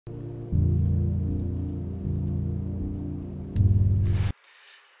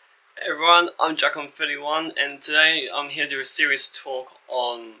Hey everyone, I'm Jackon31 and today I'm here to do a series talk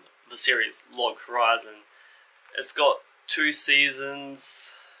on the series Log Horizon. It's got 2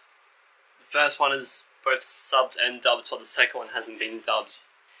 seasons. The first one is both subbed and dubbed, while the second one hasn't been dubbed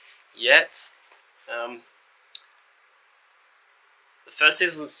yet. The first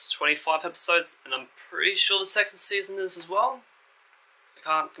season is 25 episodes and I'm pretty sure the second season is as well. I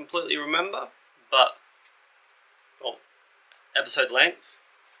can't completely remember, but episode length.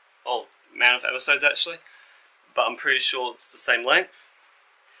 Amount of episodes actually, but I'm pretty sure it's the same length.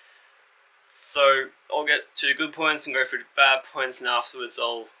 So I'll get to the good points and go through the bad points, and afterwards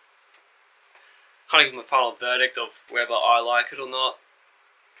I'll kind of give my final verdict of whether I like it or not.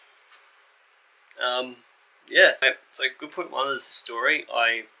 Yeah, so good point 1 is the story.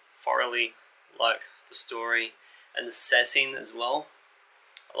 I thoroughly like the story and the setting as well.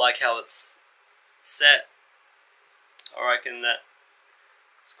 I like how it's set. I reckon that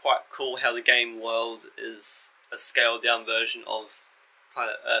it's quite cool how the game world is a scaled down version of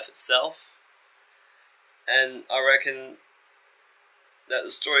planet Earth itself. And I reckon that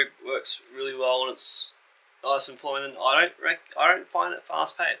the story works really well and it's nice and flowing, and I don't find it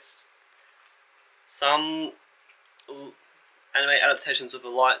fast paced. Some anime adaptations of a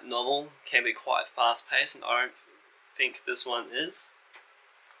light novel can be quite fast paced, and I don't think this one is.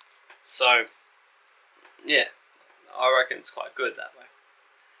 So yeah, I reckon it's quite good that way.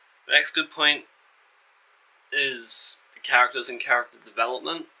 The next good point is the characters and character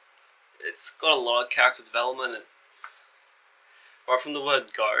development. It's got a lot of character development. It's right from the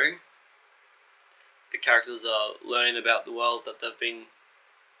word go. The characters are learning about the world that they've been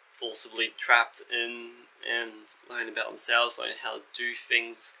forcibly trapped in, and learning about themselves, learning how to do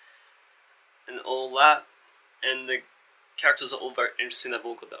things and all that. And the characters are all very interesting. They've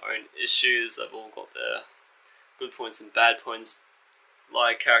all got their own issues. They've all got their good points and bad points,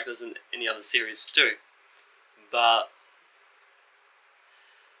 like characters in any other series do. But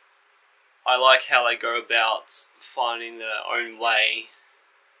I like how they go about finding their own way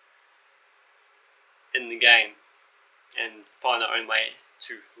in the game and find their own way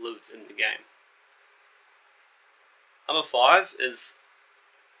to live in the game. Number 5 is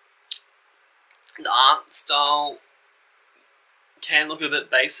the art style can look a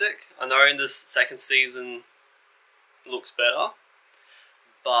bit basic. I know in this second season it looks better,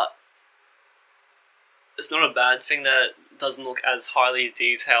 but it's not a bad thing that it doesn't look as highly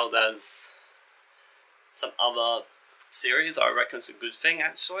detailed as some other series. I reckon it's a good thing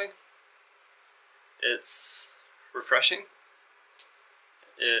actually. It's refreshing.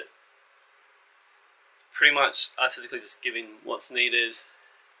 It pretty much artistically just giving what's needed,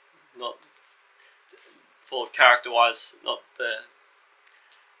 not for character-wise, not the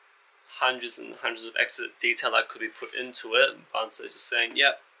hundreds and hundreds of extra detail that could be put into it, but instead just saying,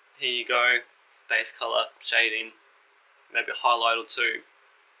 yep, here you go, base colour, shading, maybe a highlight or two,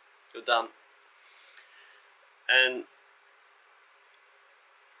 you're done. And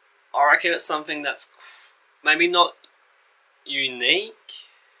I reckon it's something that's maybe not unique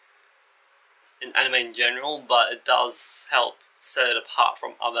in anime in general, but it does help set it apart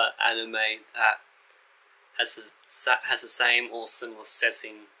from other anime that has the same or similar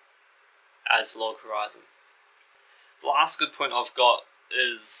setting as Log Horizon. The last good point I've got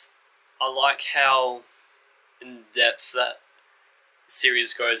is I like how in depth that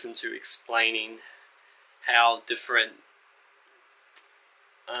series goes into explaining how different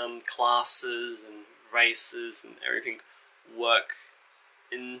classes and races and everything work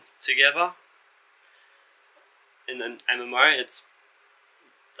in together. In an MMO, it's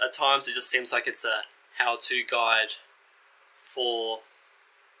at times it just seems like it's a how-to guide for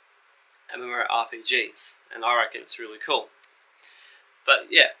MMORPGs, and I reckon it's really cool. But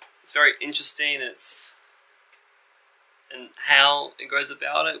yeah, it's very interesting. It's and how it goes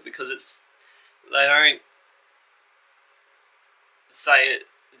about it, because they don't say it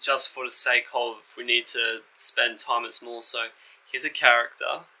just for the sake of we need to spend time. It's more so, here's a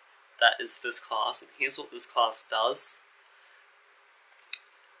character that is this class, and here's what this class does,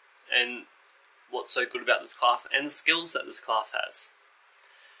 and what's so good about this class, and the skills that this class has.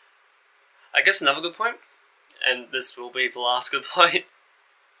 I guess another good point, and this will be the last good point,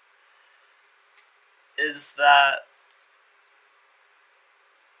 is that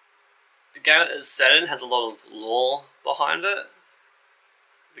the game that it's set in has a lot of lore behind it.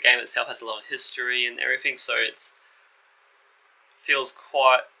 The game itself has a lot of history and everything, so it feels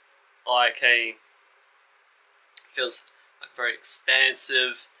quite like very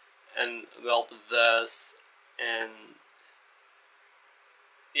expansive and well diverse, and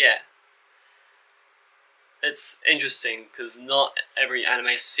yeah, it's interesting because not every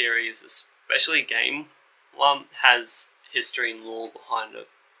anime series, especially game one, has history and lore behind it.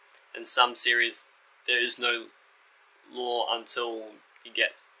 In some series, there is no lore until you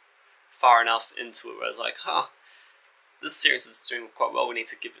get far enough into it where it's like, this series is doing quite well, we need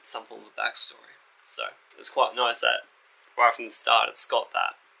to give it some form of backstory. So it's quite nice that right from the start it's got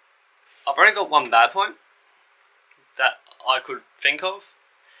that. I've only got one bad point that I could think of,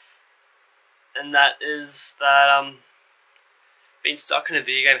 and that is that being stuck in a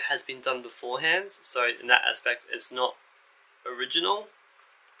video game has been done beforehand, so in that aspect it's not original,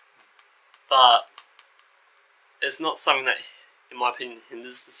 but it's not something that, in my opinion,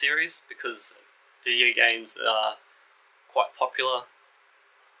 hinders the series, because video games are quite popular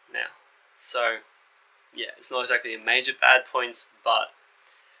now. So yeah, it's not exactly a major bad point, but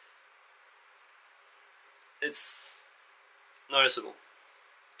it's noticeable.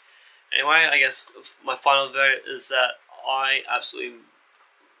 Anyway, I guess my final vote is that I absolutely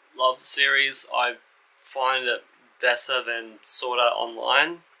love the series. I find it better than Sword Art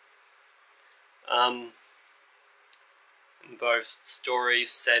Online. In both story,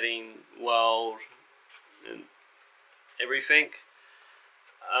 setting, world, and everything.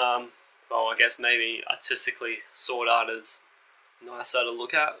 Well, I guess maybe artistically Sword Art is nicer to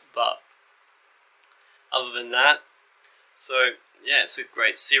look at, but other than that, so yeah, it's a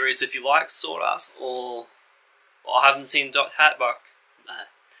great series if you like Sword Art, or I haven't seen Dot Hack, but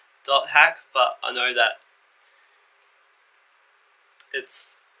I know that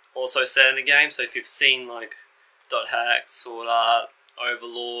it's also set in the game. So if you've seen like Dot Hack, Sword Art,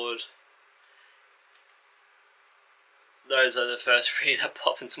 Overlord, those are the first three that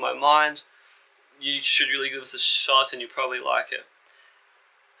pop into my mind. You should really give this a shot and you'll probably like it.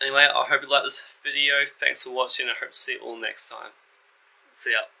 Anyway, I hope you like this video. Thanks for watching. I hope to see you all next time.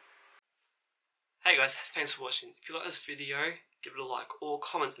 See ya. Hey guys, thanks for watching. If you like this video, give it a like or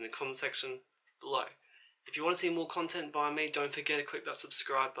comment in the comment section below. If you want to see more content by me, don't forget to click that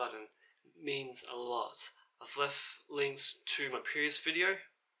subscribe button. It means a lot. I've left links to my previous video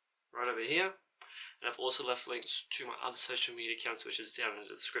right over here, and I've also left links to my other social media accounts, which is down in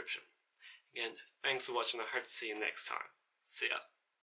the description. Again, thanks for watching. I hope to see you next time. See ya.